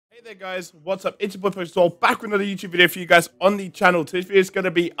Hey there guys, what's up? It's your boy Soul back with another YouTube video for you guys on the channel. Today's video is going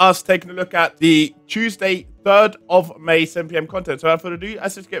to be us taking a look at the Tuesday 3rd of May 7 PM content. So without further ado,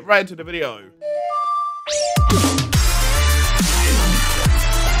 let's just get right into the video.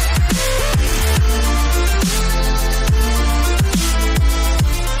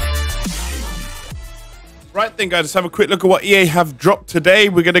 Right then guys, let's have a quick look at what EA have dropped today.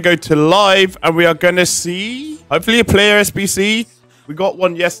 We're going to go to live and we are going to see hopefully a player SBC. We got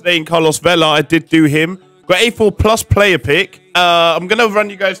one yesterday in Carlos Vela. I did do him. Got A4 plus player pick. I'm going to run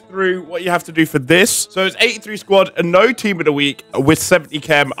you guys through what you have to do for this. So it's 83 squad and no team of the week with 70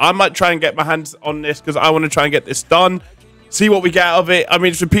 chem. I might try and get my hands on this because I want to try and get this done. See what we get out of it. I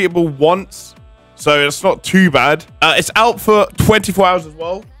mean, it's repeatable once, so it's not too bad. It's out for 24 hours as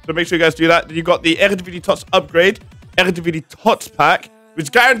well. So make sure you guys do that. Then you got the Eredivisie Tots upgrade, Eredivisie Tots pack,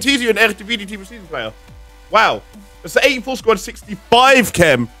 which guarantees you an Eredivisie team of season player. Wow. It's the 84 squad, 65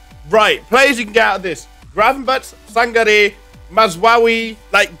 chem. Right, players you can get out of this. Gravenbats, Sangare, Mazwawi,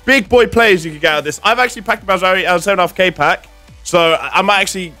 like big boy players you can get out of this. I've actually packed Mazwawi out of 7.5k pack. So I might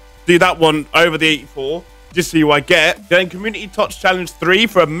actually do that one over the 84. Just see what I get. Then Community Tots Challenge 3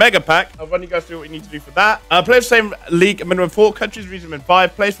 for a mega pack. I'll run you guys through what you need to do for that. Players same league, minimum 4. Countries, region, min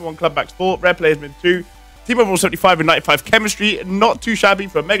 5. Players for 1 club, max 4. Rare players, min 2. Team overall 75 and 95 chemistry. Not too shabby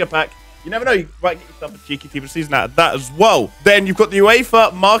for a mega pack. You never know, you might get yourself a cheeky team of season out of that as well. Then you've got the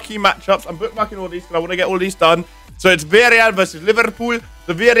UEFA marquee matchups. I'm bookmarking all these because I want to get all these done. So it's Villarreal versus Liverpool.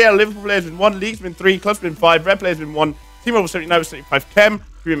 The Villarreal Liverpool players win 1, leagues win 3, clubs win 5, red players win 1, team over 79 with 75 chem,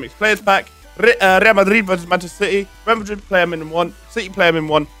 premium mixed players pack. Real Madrid versus Manchester City. Real Madrid player min 1, City player min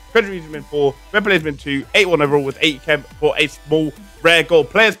 1, country region min 4, red players min 2, 81 overall with 80 chem for a small rare gold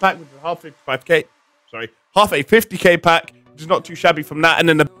players pack, which is half a 50k pack. Which is not too shabby from that. And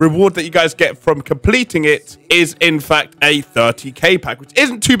then the reward that you guys get from completing it is in fact a 30k pack, which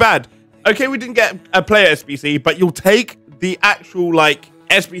isn't too bad. Okay, we didn't get a player SBC, but you'll take the actual like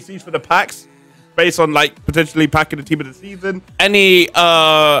SBCs for the packs based on like potentially packing the team of the season.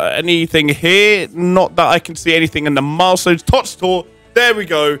 Anything here? Not that I can see anything in the milestones. Tots tour. There we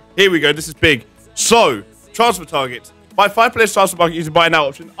go. Here we go. This is big. So transfer targets. Buy 5 players transfer market using buy now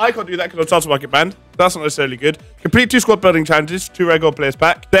option. I can't do that because I'm transfer market banned. That's not necessarily good. Complete 2 squad building challenges, 2 rare gold players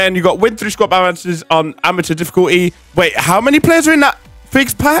pack. Then you got win 3 squad matches on amateur difficulty. Wait, how many players are in that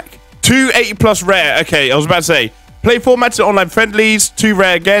fixed pack? 2 80 plus rare. Okay, I was about to say. Play 4 matches at online friendlies, 2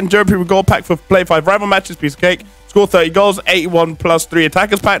 rare again. German gold pack for play 5 rival matches, piece of cake. Score 30 goals, 81 plus 3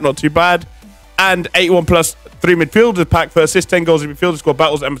 attackers pack, not too bad. And 81 plus 3 midfielders pack for assist 10 goals in midfielder squad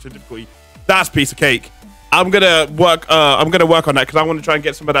battles amateur difficulty. That's piece of cake. I'm gonna work on that because I want to try and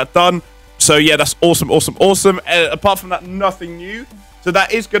get some of that done. So yeah, that's awesome. Apart from that, nothing new. So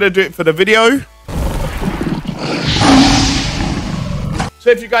that is gonna do it for the video.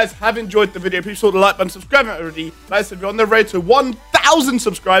 So if you guys have enjoyed the video, please hit the like button, subscribe if you haven't already. Like I said, we're on the road to 1,000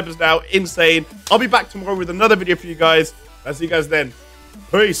 subscribers now. Insane. I'll be back tomorrow with another video for you guys. I'll see you guys then.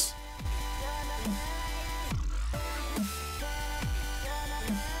 Peace.